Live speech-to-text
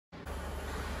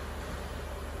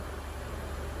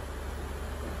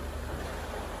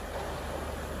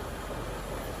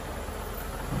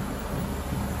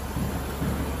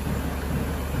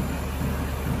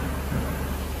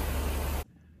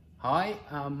Hi,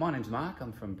 my name's Mark.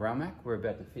 I'm from Browmac. We're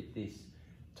about to fit this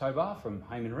Towbar from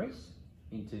Hayman Reese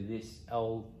into this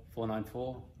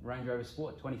L494 Range Rover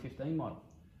Sport 2015 model.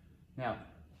 Now,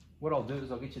 what I'll do is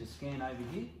I'll get you to scan over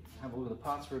here, have a look at the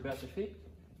parts we're about to fit.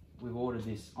 We've ordered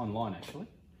this online actually,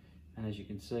 and as you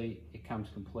can see, it comes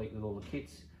complete with all the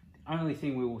kits. The only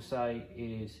thing we will say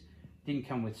is it didn't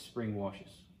come with spring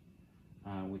washers,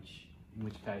 in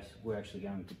which case we're actually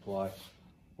going to apply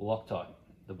Loctite,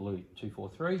 the blue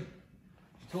 243.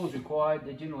 The tools required,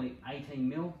 they're generally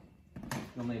 18mm.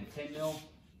 You'll need a 10mm,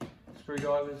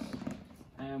 screwdrivers,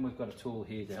 and we've got a tool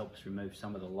here to help us remove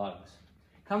some of the lugs.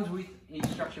 Comes with an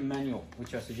instruction manual,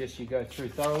 which I suggest you go through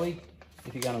thoroughly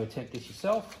if you're going to attempt this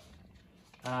yourself,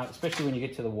 especially when you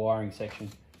get to the wiring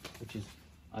section, which is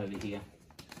over here.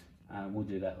 We'll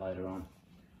do that later on.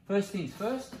 First things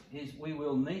first is we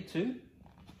will need to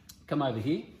come over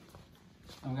here.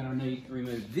 I'm going to need to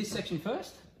remove this section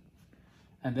first,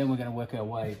 and then we're going to work our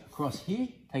way across here,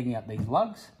 taking out these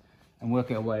lugs, and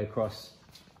work our way across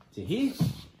to here.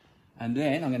 And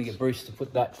then I'm going to get Bruce to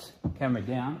put that camera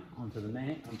down onto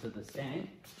the stand,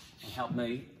 and help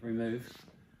me remove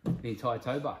the entire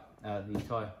tow bar, the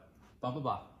entire bumper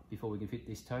bar, before we can fit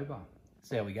this tow bar.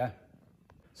 See how we go.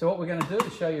 So what we're going to do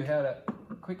is show you how to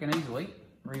quick and easily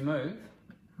remove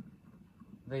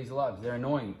these lugs. They're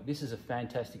annoying. This is a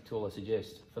fantastic tool, I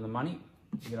suggest. For the money,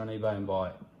 you get on eBay and buy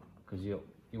it, because you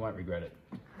won't regret it.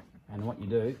 And what you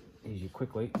do is you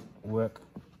quickly work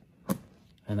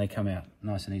and they come out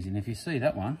nice and easy. And if you see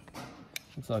that one,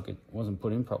 looks like it wasn't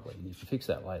put in properly. You can fix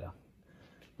that later.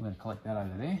 We're going to collect that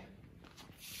over there.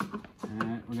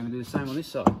 And we're going to do the same on this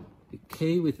side. The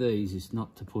key with these is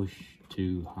not to push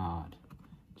too hard,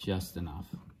 just enough.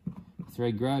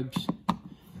 Thread grabs,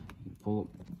 pull,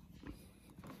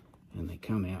 and they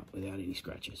come out without any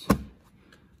scratches.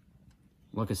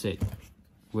 Like I said,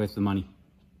 worth the money.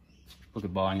 Look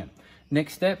at buying it.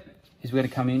 Next step is we're going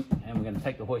to come in and we're going to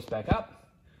take the hoist back up,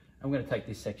 and we're going to take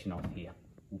this section off here.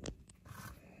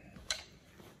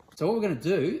 So what we're going to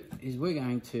do is we're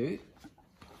going to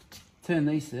turn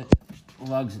these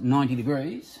lugs 90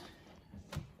 degrees,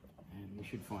 and we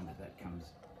should find that that comes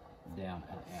down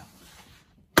and out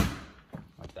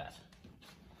like that.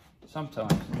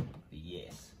 Sometimes,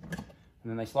 yes. And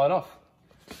then they slide off.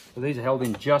 So these are held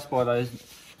in just by those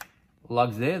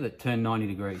lugs there that turn 90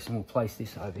 degrees. And we'll place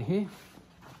this over here,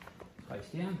 face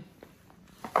down.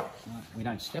 Right, we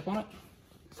don't step on it.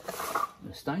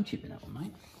 There's a stone chip in that one,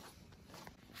 mate.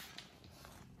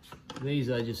 These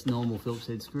are just normal Phillips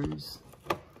head screws.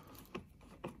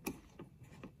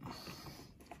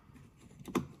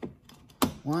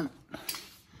 One.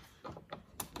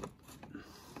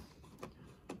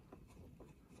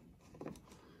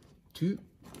 Two.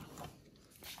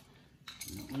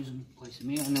 Not losing, place them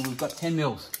here, and then we've got 10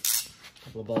 mils. A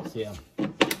couple of bolts here.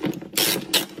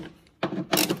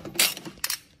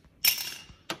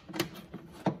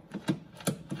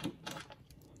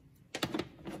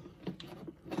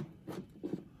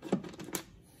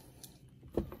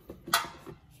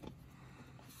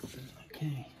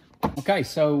 Okay,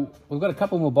 so we've got a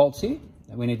couple more bolts here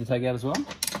that we need to take out as well,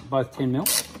 both 10 mil.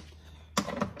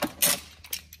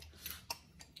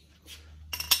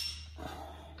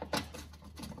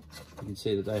 You can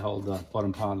see that they hold the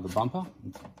bottom part of the bumper.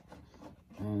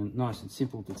 And nice and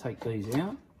simple to take these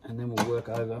out, and then we'll work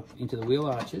over into the wheel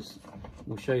arches.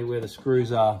 We'll show you where the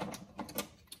screws are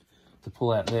to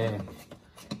pull out there.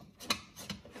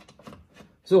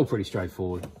 It's all pretty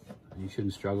straightforward. You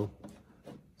shouldn't struggle.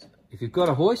 If you've got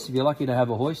a hoist, if you're lucky to have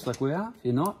a hoist like we are, if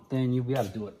you're not, then you'll be able to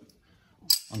do it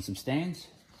on some stands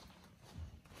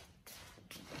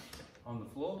on the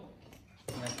floor.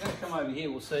 Now, if we come over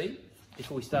here, we'll see,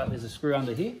 before we start, there's a screw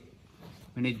under here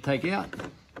we need to take out.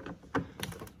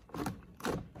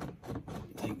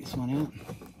 Take this one out.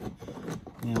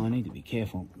 Now I need to be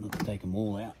careful not to take them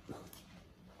all out. I'm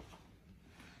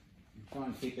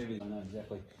trying to keep everything, I know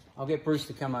exactly. I'll get Bruce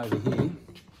to come over here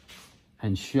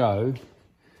and show.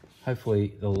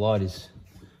 Hopefully the light is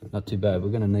not too bad. We're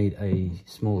going to need a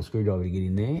smaller screwdriver to get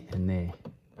in there and there.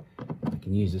 I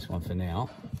can use this one for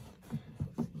now.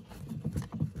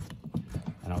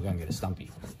 And I'll go and get a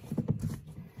stumpy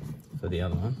for the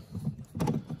other one.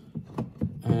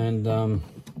 And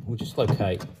we'll just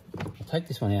locate. I'll take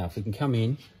this one out. If we can come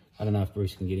in, I don't know if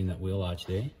Bruce can get in that wheel arch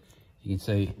there. You can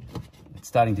see it's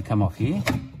starting to come off here.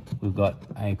 We've got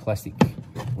a plastic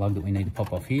lug that we need to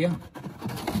pop off here.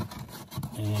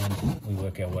 And we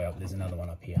work our way up. There's another one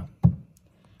up here.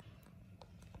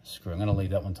 Screw. I'm going to leave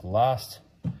that one to last,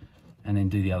 and then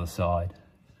do the other side.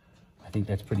 I think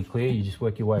that's pretty clear. You just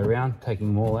work your way around, taking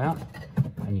them all out,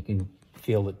 and you can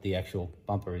feel that the actual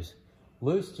bumper is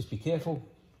loose, just be careful.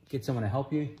 Get someone to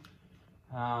help you.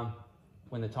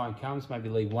 When the time comes, maybe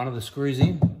leave one of the screws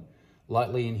in,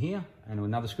 lightly in here, and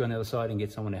another screw on the other side, and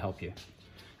get someone to help you.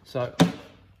 So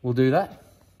we'll do that.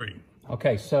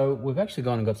 Okay, so we've actually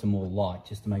gone and got some more light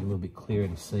just to make it a little bit clearer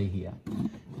to see here.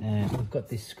 And we've got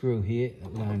this screw here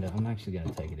that I'm actually going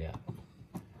to take it out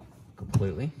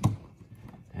completely.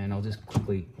 And I'll just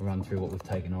quickly run through what we've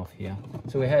taken off here.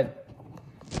 So we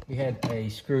had a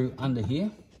screw under here.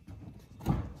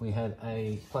 We had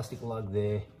a plastic lug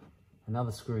there,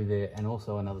 another screw there, and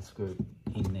also another screw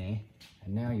in there.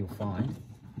 And now you'll find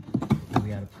you'll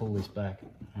be able to pull this back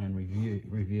and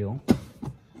reveal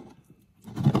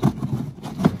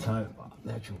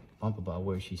the actual bumper bar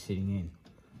where she's sitting in,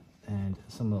 and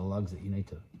some of the lugs that you need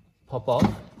to pop off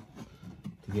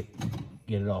to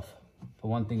get it off. For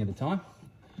one thing at a time.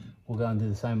 We'll go and do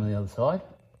the same on the other side,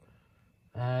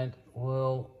 and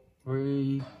we'll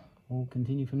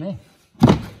continue from there.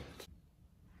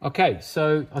 Okay,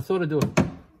 so I thought I'd do a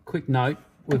quick note.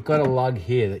 We've got a lug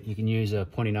here that you can use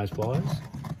pointy nose pliers,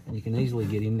 and you can easily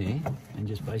get in there and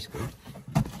just basically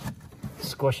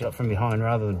squash it up from behind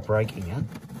rather than breaking it.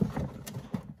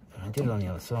 I did it on the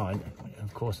other side, and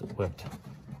of course it worked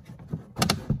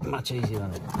much easier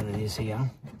than it is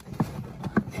here.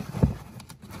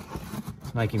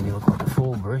 It's making me look like a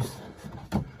fool, Bruce.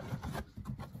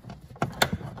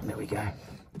 There we go.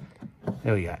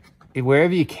 There we go.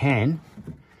 Wherever you can,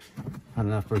 I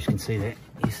don't know if Bruce can see that.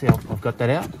 You see I've got that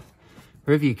out.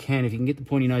 Wherever you can, if you can get the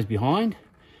pointy nose behind,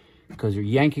 because you're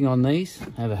yanking on these,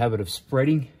 they have a habit of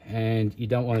spreading, and you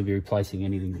don't want to be replacing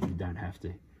anything that you don't have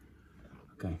to.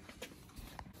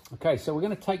 Okay, so we're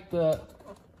going to take the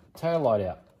tail light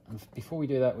out. And before we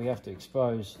do that, we have to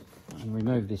expose and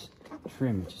remove this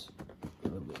trim, which is a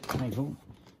little bit painful.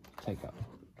 Take up,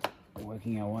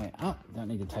 working our way up. Don't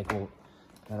need to take all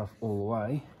that off all the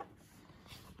way.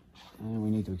 And we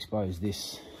need to expose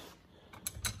this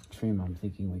trim. I'm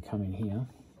thinking we come in here.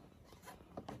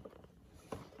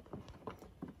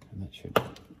 And that should...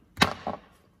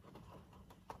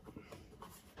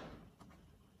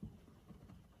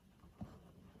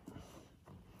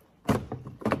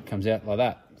 comes out like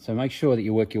that. So make sure that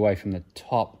you work your way from the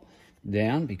top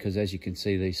down, because as you can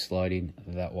see, these slide in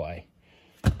that way.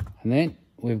 And then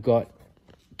we've got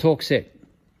torque set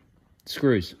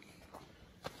screws.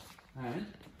 And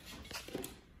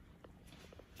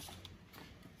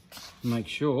make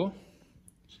sure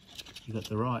you got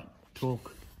the right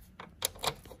torque.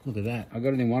 Look at that. I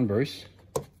got it in one, Bruce.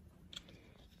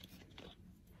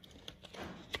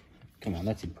 Come on,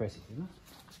 that's impressive, isn't it?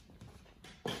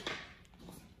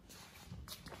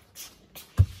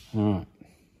 All right,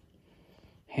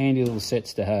 handy little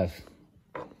sets to have.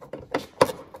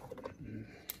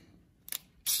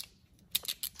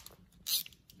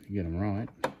 Get them right,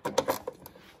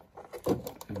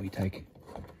 and we take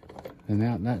them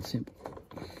out that simple.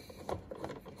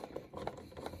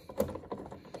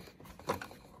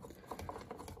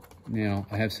 Now,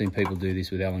 I have seen people do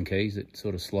this with Allen keys that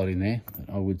sort of slot in there,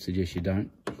 but I would suggest you don't,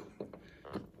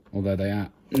 although they are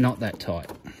not that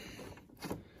tight.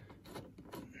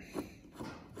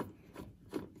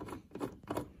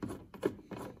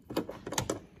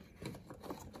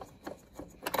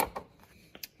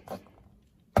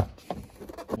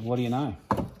 What do you know?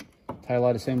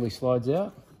 Taillight assembly slides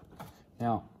out.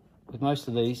 Now, with most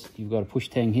of these, you've got a push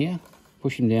tang here,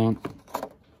 push them down.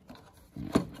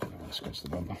 Scratch the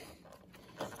bumper.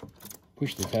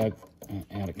 Push the tab, and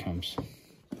out it comes.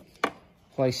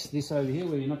 Place this over here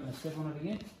where you're not going to step on it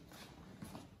again.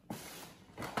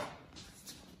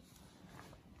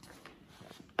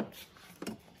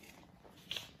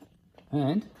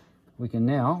 And we can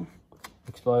now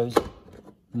expose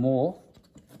more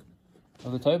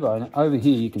of the Towbar. And over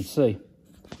here you can see,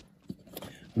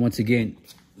 and once again,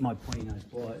 my pointy nose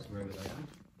pliers, wherever they are.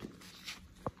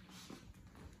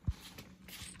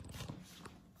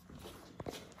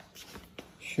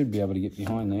 Should be able to get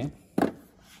behind there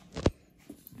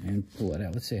and pull it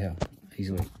out. Let's see how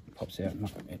easily it pops out.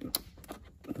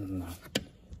 No,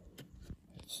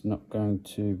 it's not going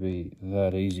to be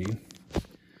that easy.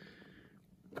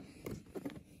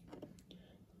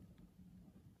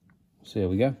 So there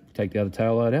we go. Take the other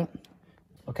tail light out.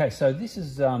 Okay, so this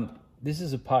is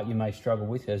a part you may struggle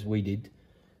with, as we did.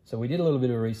 So we did a little bit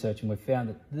of research, and we found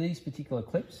that these particular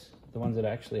clips, the ones that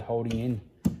are actually holding in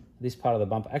this part of the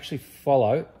bumper, actually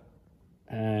follow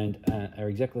and are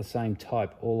exactly the same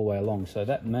type all the way along. So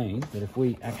that means that if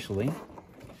we actually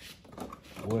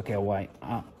work our way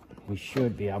up, we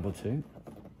should be able to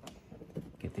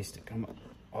get this to come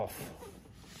off.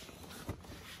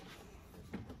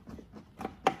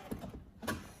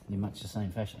 in much the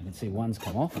same fashion. You can see one's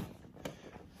come off.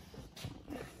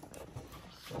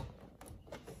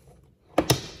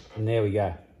 And there we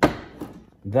go.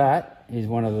 That is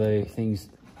one of the things.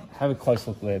 Have a close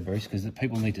look there, Bruce, because the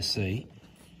people need to see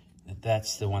that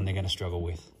that's the one they're going to struggle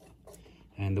with.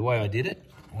 And the way I did it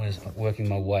was working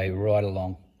my way right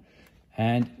along.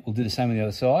 And we'll do the same on the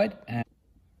other side. And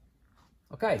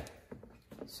okay,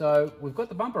 so we've got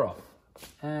the bumper off.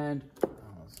 And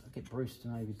I'll get Bruce to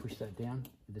maybe push that down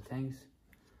with the tangs.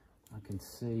 I can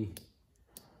see,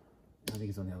 I think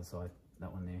it's on the other side,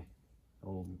 that one there.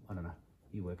 Or, I don't know,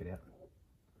 you work it out.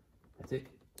 That's it.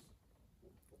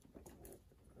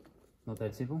 Not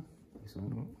that simple?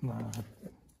 No.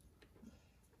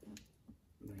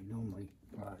 They normally...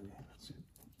 Oh, yeah, that's it.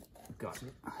 Got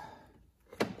it.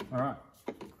 All right,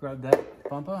 grab that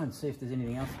bumper and see if there's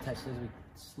anything else attached as we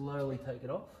slowly take it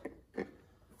off.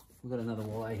 We've got another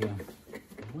wire here.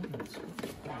 It's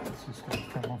just going to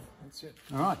come off. That's it.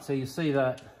 All right, so you see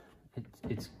that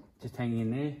it's just hanging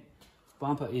in there.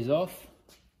 Bumper is off.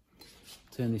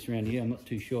 Turn this around here. I'm not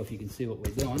too sure if you can see what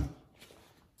we're doing.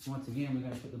 Once again, we're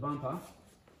going to put the bumper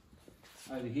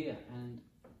over here, and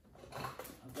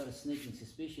I've got a sneaking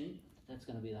suspicion that's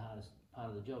going to be the hardest part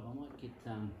of the job. I might get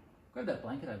grab that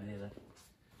blanket over there that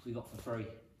we got for free,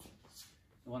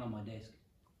 the one on my desk.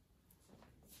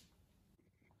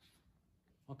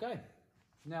 Okay,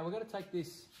 now we're going to take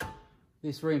this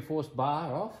reinforced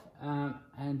bar off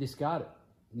and discard it.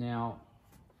 Now,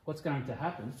 what's going to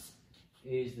happen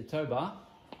is the tow bar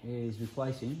is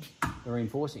replacing the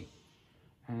reinforcing.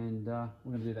 And we're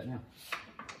going to do that now.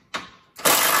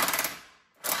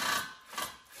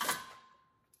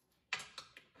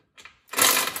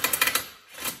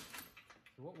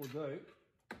 So what we'll do is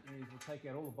we'll take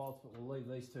out all the bolts, but we'll leave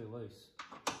these two loose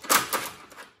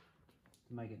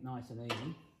to make it nice and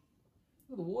even.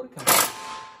 Look at the water coming out.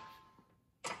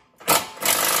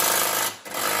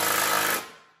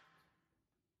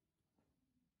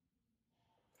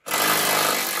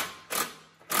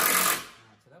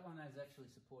 Is actually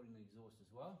supporting the exhaust as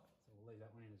well, so we'll leave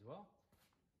that one in as well.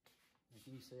 And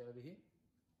can you see over here?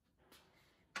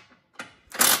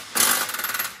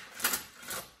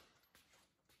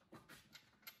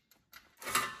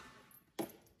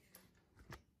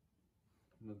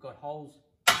 And we've got holes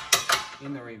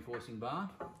in the reinforcing bar.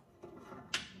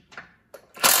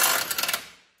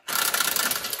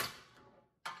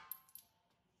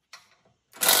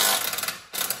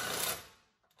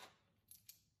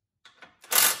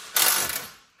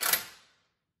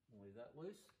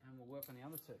 Loose, and we'll work on the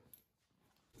other two.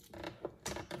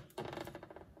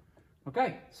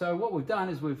 Okay, so what we've done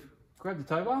is we've grabbed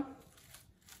the tow bar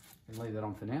and leave that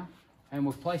on for now, and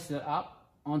we've placed it up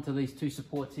onto these two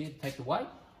supports here to take the weight.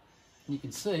 And you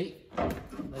can see that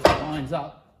it lines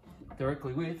up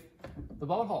directly with the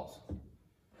bolt holes.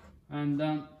 And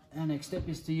our next step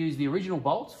is to use the original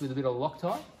bolts with a bit of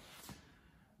Loctite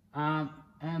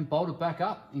and bolt it back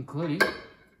up, including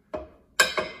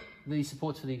the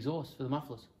supports for the exhaust, for the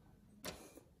mufflers.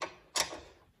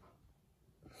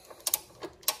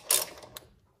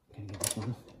 Can you get this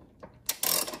one?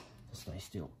 Just stay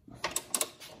still.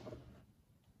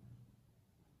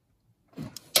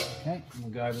 Okay, we'll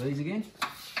go over these again.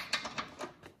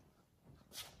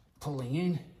 Pulling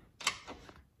in,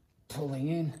 pulling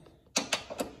in.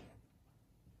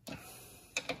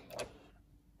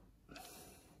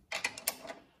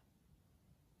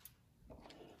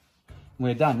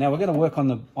 We're done. Now we're going to work on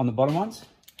the bottom ones.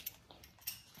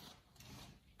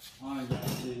 I'm going to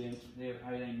do them. They're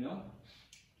 18mm.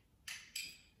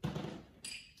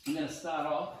 I'm going to start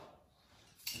off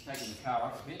and taking the car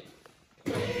up a bit.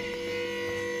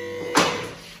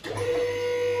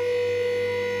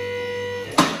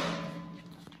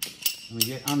 And we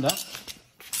get under.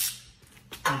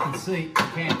 You can see you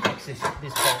can access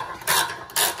this bolt.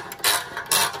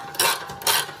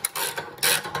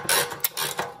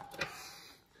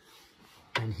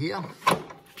 Here. And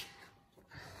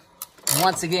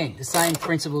once again, the same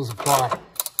principles apply.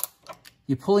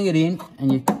 You're pulling it in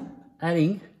and you're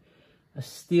adding a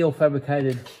steel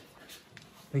fabricated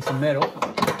piece of metal.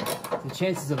 The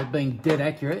chances of it being dead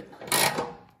accurate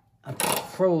are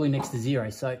probably next to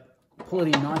zero. So pull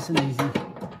it in nice and easy,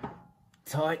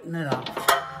 tighten it up,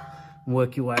 and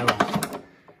work your way along.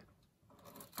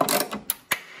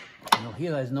 And you'll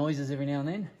hear those noises every now and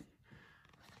then.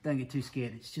 Don't get too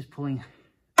scared, it's just pulling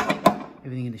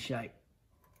everything into shape.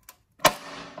 And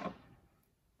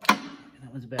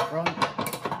that one's about right.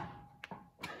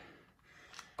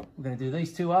 We're going to do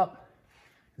these two up,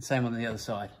 and same on the other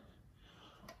side.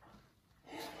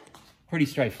 Pretty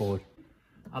straightforward.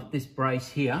 Up this brace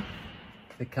here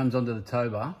that comes onto the tow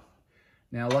bar,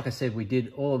 Now, like I said, we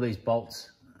did all of these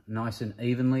bolts nice and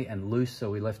evenly and loose,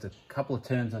 so we left a couple of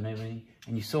turns on everything.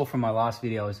 And you saw from my last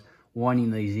video, I was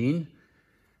winding these in.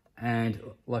 And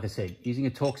like I said, using a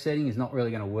torque setting is not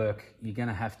really going to work. You're going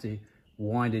to have to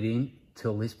wind it in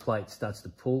till this plate starts to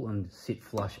pull and sit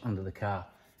flush under the car.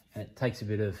 And it takes a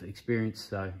bit of experience,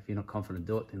 so if you're not confident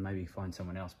to do it, then maybe find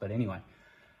someone else. But anyway,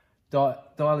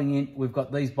 dialing in, we've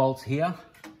got these bolts here.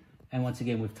 And once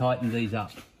again, we've tightened these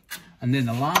up. And then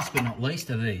the last but not least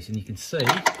are these. And you can see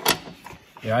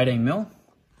they're 18 mil.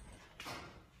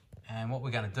 And what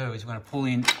we're going to do is we're going to pull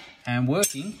in and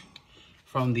working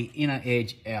from the inner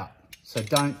edge out. So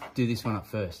don't do this one up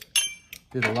first.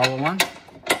 Do the lower one.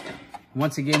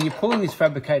 Once again, you're pulling this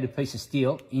fabricated piece of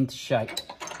steel into shape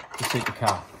to suit the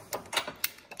car.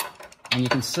 And you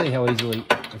can see how easily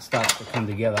it starts to come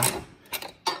together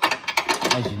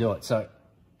as you do it. So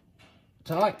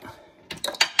tight.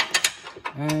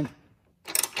 And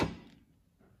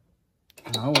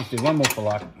I always do one more for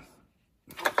luck.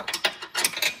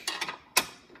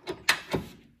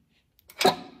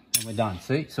 And we're done,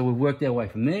 see? So we've worked our way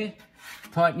from there,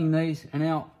 tightening these, and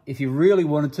now if you really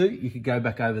wanted to, you could go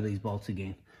back over these bolts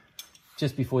again,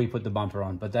 just before you put the bumper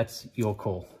on, but that's your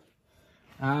call.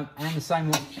 And the same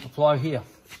will apply here.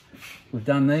 We've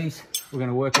done these, we're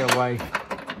gonna work our way.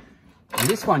 And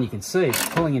this one you can see, it's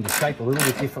pulling into shape a little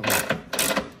bit differently.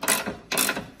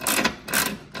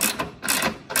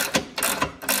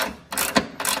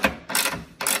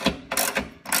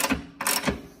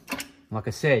 Like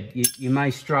I said, you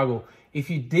may struggle. If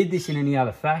you did this in any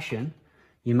other fashion,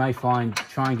 you may find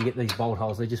trying to get these bolt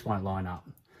holes, they just won't line up.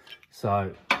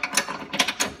 So,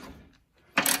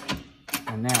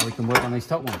 and now we can work on these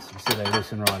top ones. You see they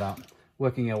loosen right up.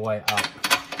 Working our way up.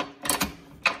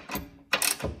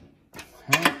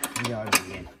 And we go over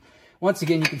again. Once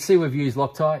again, you can see we've used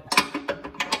Loctite.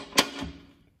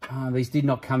 These did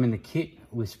not come in the kit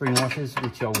with spring washers,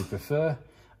 which I would prefer.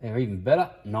 They're even better,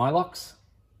 Nylox,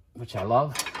 which I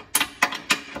love.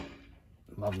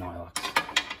 Love Nylox.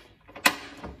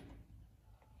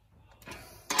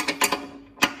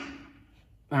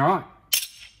 All right,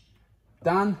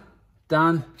 done,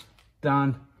 done,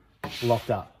 done,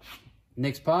 locked up.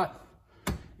 Next part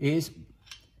is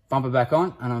bumper back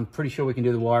on, and I'm pretty sure we can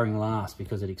do the wiring last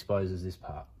because it exposes this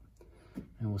part.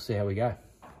 And we'll see how we go.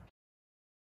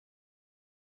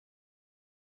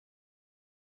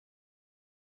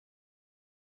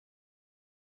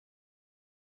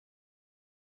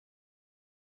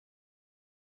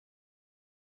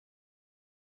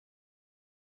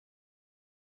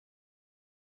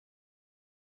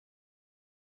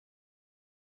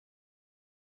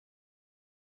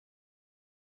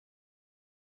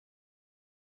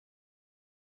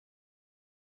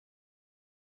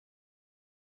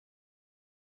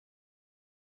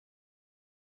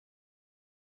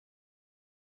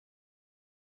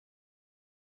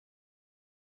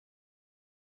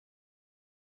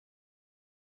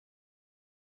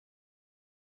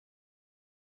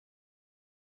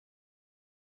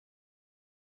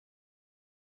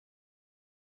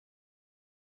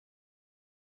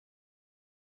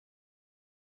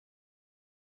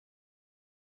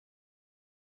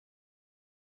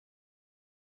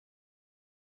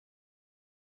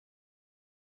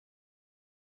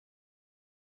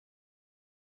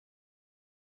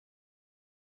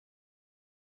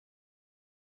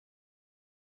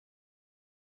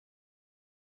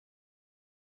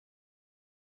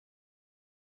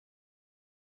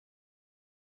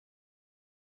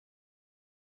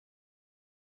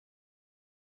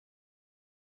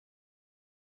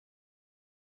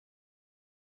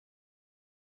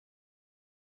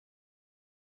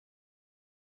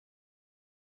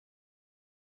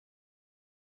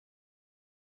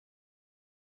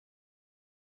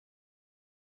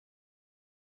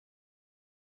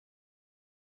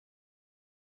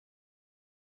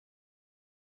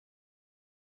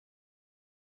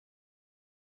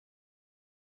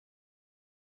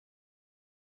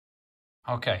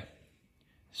 Okay,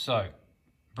 so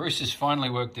Bruce has finally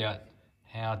worked out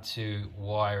how to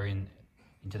wire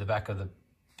into the back of the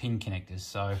pin connectors.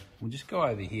 So we'll just go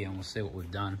over here and we'll see what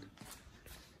we've done.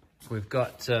 We've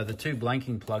got the two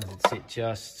blanking plugs that sit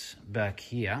just back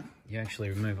here. You actually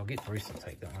remove, I'll get Bruce to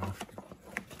take that one off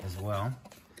as well.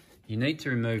 You need to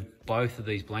remove both of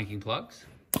these blanking plugs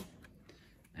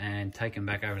and take them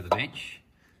back over to the bench.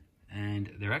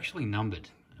 And they're actually numbered,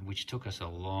 which took us a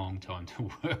long time to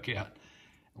work out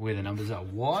where the numbers are.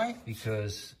 Why?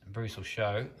 Because Bruce will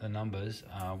show the numbers.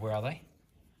 Where are they?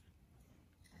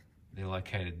 They're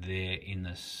located there in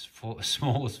the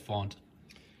smallest font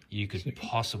you could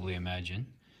possibly imagine.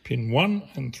 Pin 1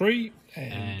 and 3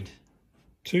 and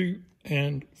 2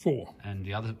 L494. And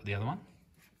the other one?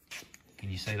 Can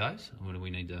you see those? Or do we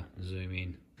need to zoom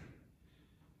in?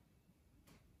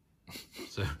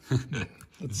 So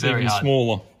It's even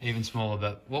smaller. Even smaller,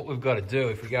 but what we've got to do,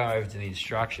 if we go over to the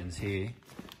instructions here,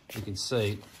 you can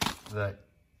see that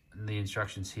the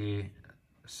instructions here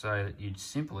say that you'd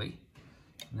simply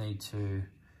need to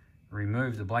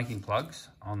remove the blanking plugs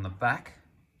on the back,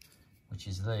 which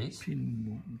is these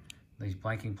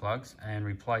blanking plugs, and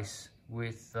replace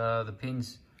with the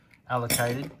pins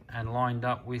allocated and lined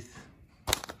up with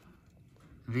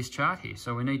this chart here.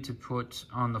 So we need to put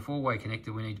on the 4-way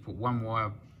connector, we need to put one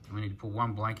wire, we need to pull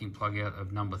one blanking plug out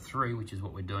of number 3, which is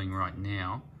what we're doing right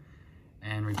now,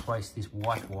 and replace this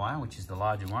white wire, which is the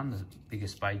larger one, the bigger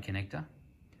spade connector,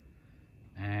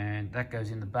 and that goes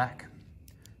in the back.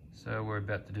 So we're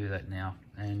about to do that now.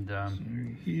 And so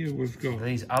here we've got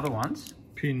these other ones,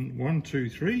 pin 1, 2,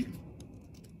 3,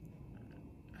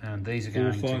 and these are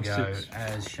going to go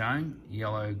as shown,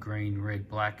 yellow, green, red,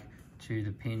 black, to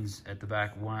the pins at the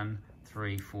back, 1,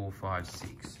 3, 4, 5,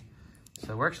 6.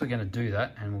 So we're actually going to do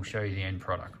that, and we'll show you the end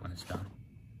product when it's done.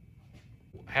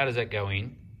 How does that go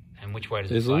in, and which way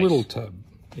does it face? There's a little tub,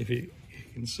 if you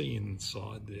can see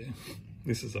inside there.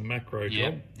 This is a macro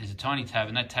job. There's a tiny tab,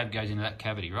 and that tab goes into that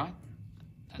cavity, right?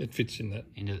 It fits in that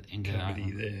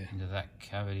cavity there. Into that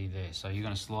cavity there. So you're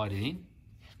going to slide it in.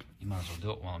 You might as well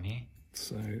do it while I'm here.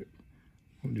 So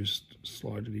we'll just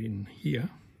slide it in here.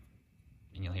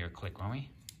 And you'll hear a click, won't we?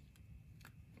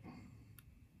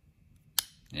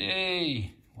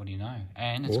 Hey! What do you know?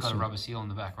 And it's got a rubber seal on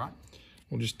the back, right?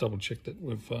 We'll just double check that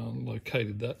we've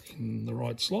located that in the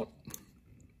right slot.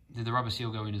 Did the rubber seal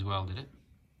go in as well, did it?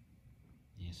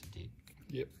 Yes, it did.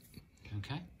 Yep.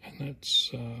 Okay. And that's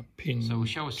pin 3. So we'll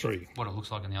show us what it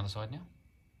looks like on the other side now.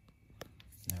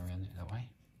 Now around that way.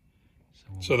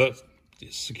 So that's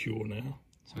secure now.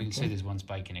 So we can see there's one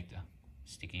spade connector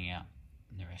sticking out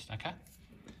and the rest. Okay.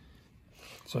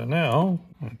 So now,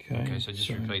 okay, so just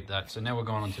repeat that. So now we're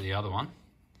going on to the other one.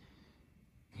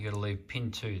 You got to leave pin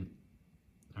 2.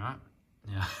 All right.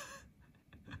 Now,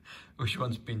 which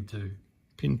one's pin 2?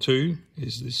 Pin 2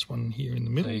 is this one here in the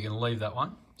middle. So you're going to leave that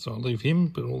one? So I'll leave him,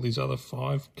 but all these other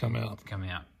 5 come out. Come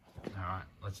out. All right,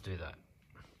 let's do that.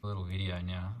 A little video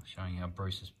now showing how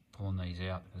Bruce is pulling these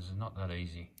out, because it's not that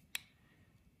easy.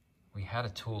 We had a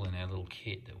tool in our little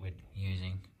kit that we're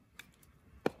using,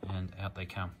 and out they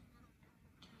come.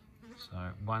 So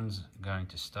one's going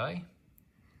to stay.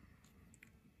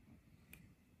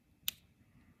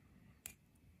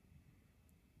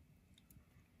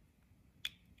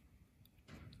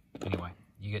 Anyway,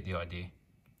 you get the idea.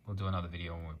 We'll do another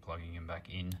video when we're plugging them back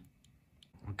in.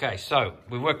 Okay, so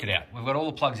we worked it out. We've got all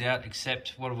the plugs out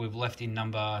except what we've left in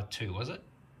number 2, was it?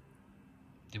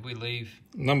 Did we leave?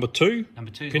 Number 2. Number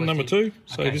 2. Pin number 2.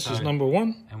 So this is number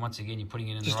 1. And once again, you're putting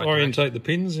it in the right direction. Just orientate the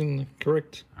pins in the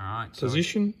correct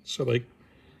position so they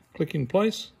click in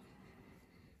place.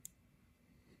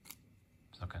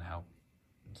 It's not going to help.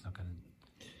 It's not going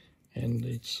to... And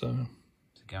it's... Is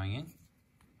it going in?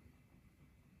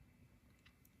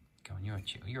 Go on,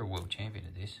 you're a world champion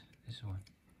at this. This is what...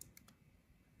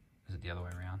 Is it the other way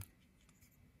around?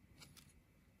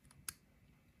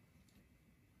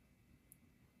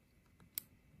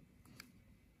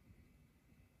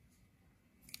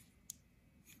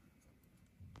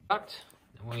 But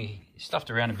we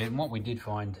stuffed around a bit, and what we did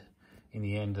find in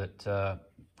the end that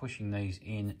pushing these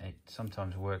in, it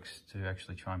sometimes works to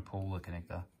actually try and pull the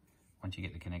connector. Once you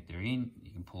get the connector in,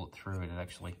 you can pull it through, and it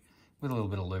actually, with a little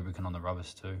bit of lubricant on the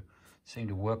rubbers too, seem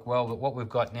to work well. But what we've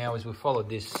got now is we've followed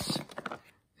this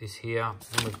here,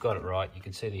 and we've got it right. You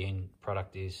can see the end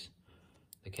product is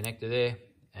the connector there,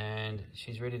 and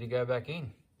she's ready to go back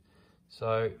in.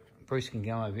 So Bruce can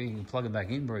go over here. You can plug it back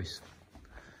in, Bruce.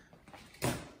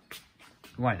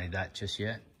 We won't need that just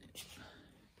yet.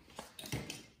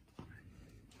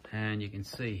 And you can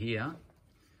see here,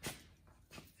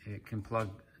 it can plug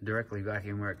directly back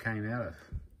in where it came out of.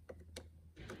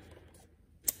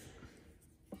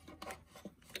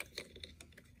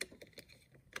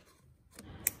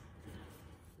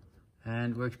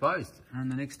 And we're exposed.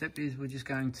 And the next step is we're just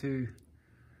going to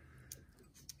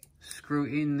screw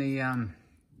in the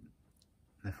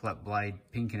flat blade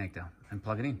pin connector and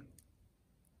plug it in.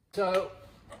 So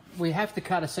we have to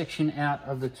cut a section out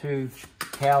of the 2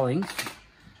 cowlings.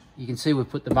 You can see we've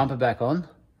put the bumper back on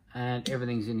and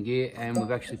everything's in gear, and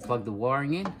we've actually plugged the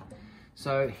wiring in.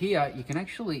 So here you can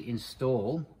actually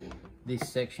install this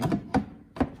section,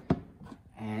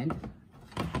 and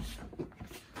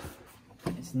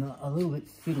it's not a little bit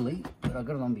fiddly, but I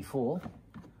got it on before,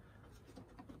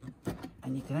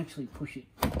 and you can actually push it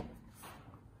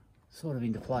sort of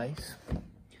into place.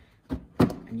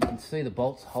 and you can see the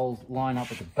bolts holes line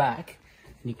up at the back.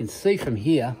 And you can see from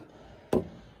here,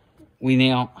 we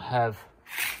now have,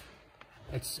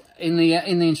 it's in the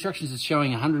instructions it's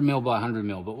showing 100 mil by 100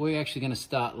 mil, but we're actually going to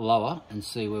start lower and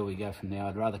see where we go from there.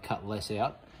 I'd rather cut less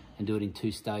out and do it in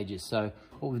 2 stages. So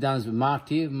what we've done is we've marked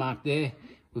here, marked there.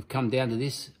 We've come down to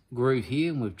this groove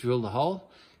here and we've drilled a hole,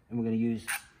 and we're going to use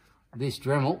this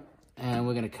Dremel and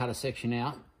we're going to cut a section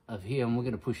out of here, and we're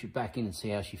going to push it back in and see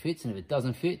how she fits. And if it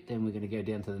doesn't fit, then we're going to go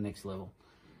down to the next level,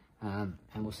 and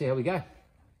we'll see how we go.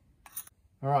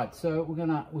 All right, so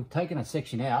we've taken a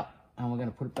section out and we're going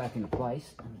to put it back into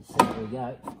place and see how we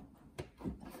go.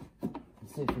 And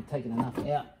see if we've taken enough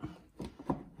out.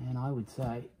 And I would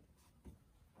say,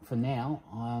 for now,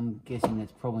 I'm guessing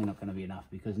that's probably not going to be enough,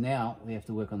 because now we have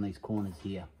to work on these corners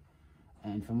here.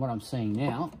 And from what I'm seeing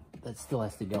now, that still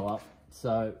has to go up.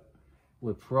 So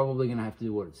we're probably going to have to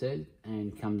do what it says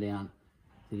and come down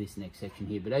to this next section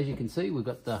here. But as you can see, we've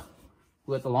got the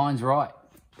lines right.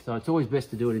 So it's always best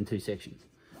to do it in 2 sections.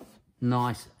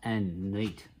 Nice and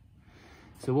neat.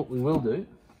 So what we will do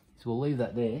is we'll leave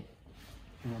that there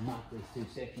and we'll mark these 2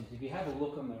 sections. If you have a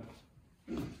look on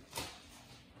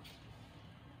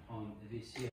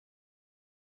this here.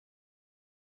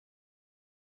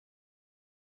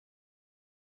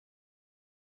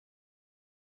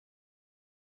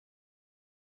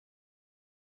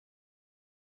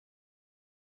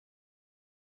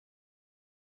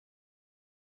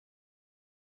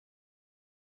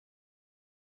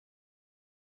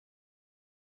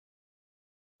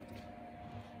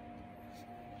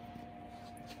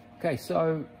 Okay,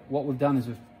 so what we've done is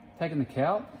we've taken the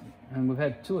cowl, and we've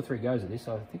had 2 or 3 goes at this,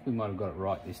 so I think we might have got it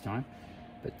right this time.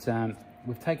 But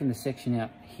we've taken the section out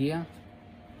here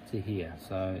to here,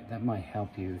 so that may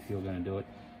help you if you're going to do it.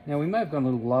 Now we may have gone a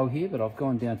little low here, but I've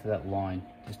gone down to that line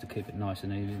just to keep it nice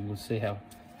and even. We'll see how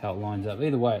it lines up.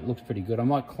 Either way, it looks pretty good. I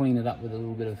might clean it up with a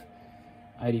little bit of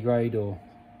 80 grade or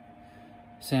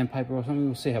sandpaper or something.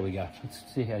 We'll see how we go. Let's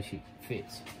see how she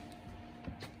fits.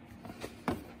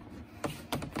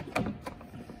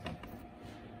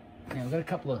 Now we've got a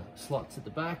couple of slots at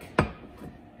the back,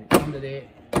 under there,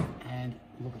 and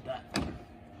look at that.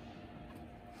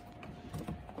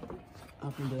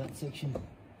 Up into that section,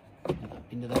 and up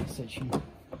into that section.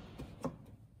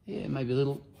 Yeah, maybe a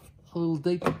little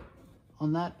deep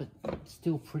on that, but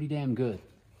still pretty damn good.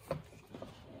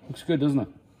 Looks good, doesn't it?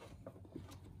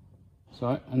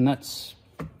 So, and that's,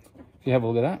 if you have a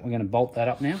look at that, we're going to bolt that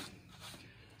up now.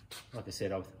 Like I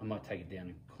said, I might take it down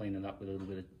and clean it up with a little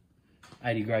bit of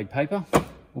 80 grade paper.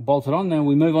 We'll bolt it on, then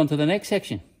we move on to the next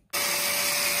section.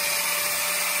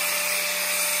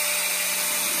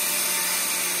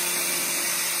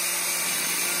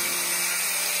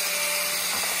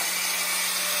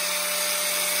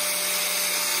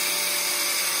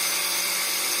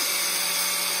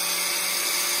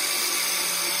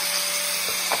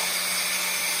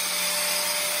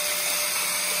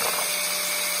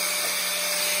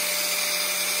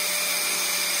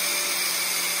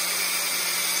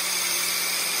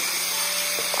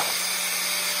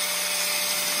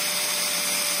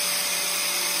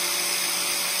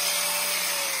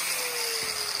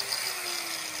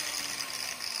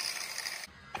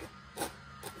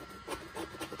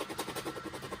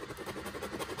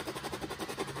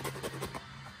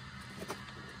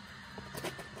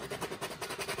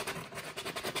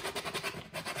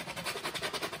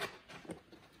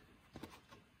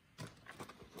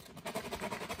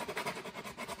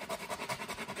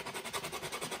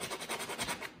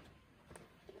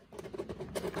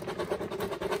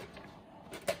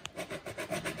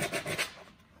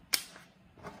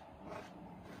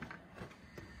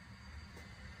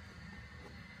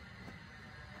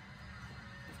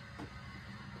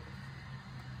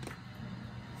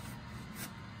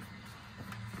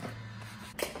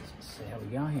 See how we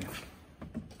go here.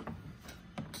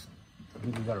 I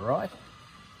think we got it right.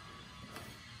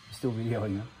 Still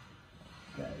videoing them.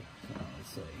 Okay, so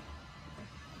let's see.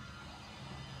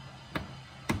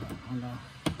 Under.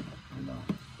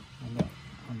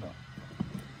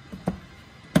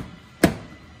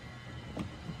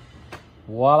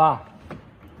 Voila!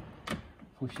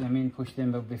 Push them in, push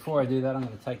them. But before I do that, I'm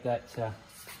going to take that. I'm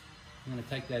going to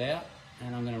take that out,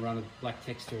 and I'm going to run a black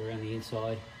texture around the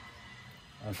inside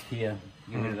of here,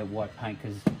 get rid of the white paint,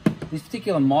 because this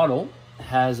particular model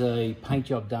has a paint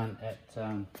job done at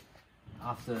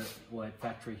afterward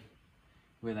factory,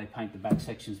 where they paint the back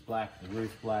sections black, the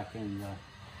roof black, and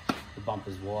the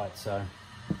bumpers white, so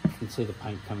you can see the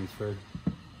paint coming through.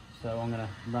 So I'm going to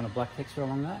run a black texture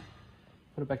along that,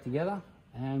 put it back together,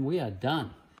 and we are done.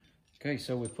 Okay,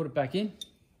 so we've put it back in,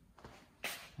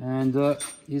 and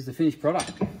here's the finished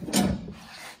product.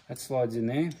 that slides in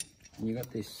there, and you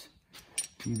got this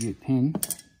U-boot pin.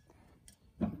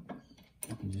 You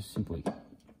can just simply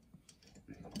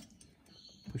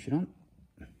push it on.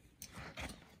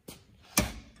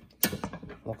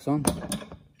 Locks on.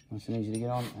 Nice and easy to get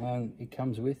on, and it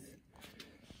comes with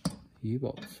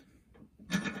U-bolts.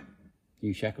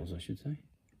 U-shackles, I should say.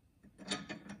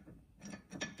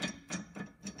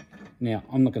 Now,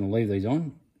 I'm not going to leave these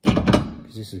on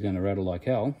because this is going to rattle like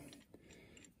hell,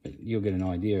 but you'll get an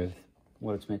idea of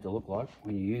what it's meant to look like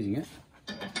when you're using it.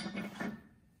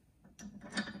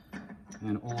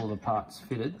 And all the parts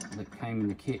fitted that came in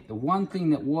the kit. The one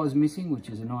thing that was missing, which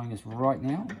is annoying us right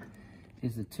now,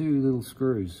 is the two little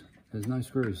screws. There's no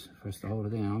screws for us to hold it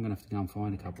down. I'm going to have to go and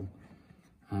find a couple.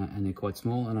 And they're quite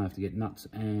small, and I have to get nuts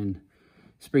and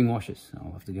spring washers.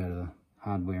 I'll have to go to the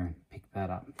hardware and pick that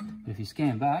up. But if you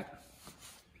scan back,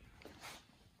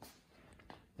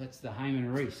 that's the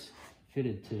Hayman Reese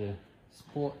fitted to the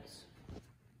Sports,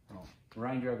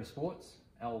 Range Rover Sports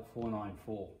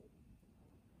L494.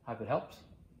 Hope it helps.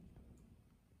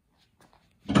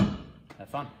 Have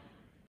fun.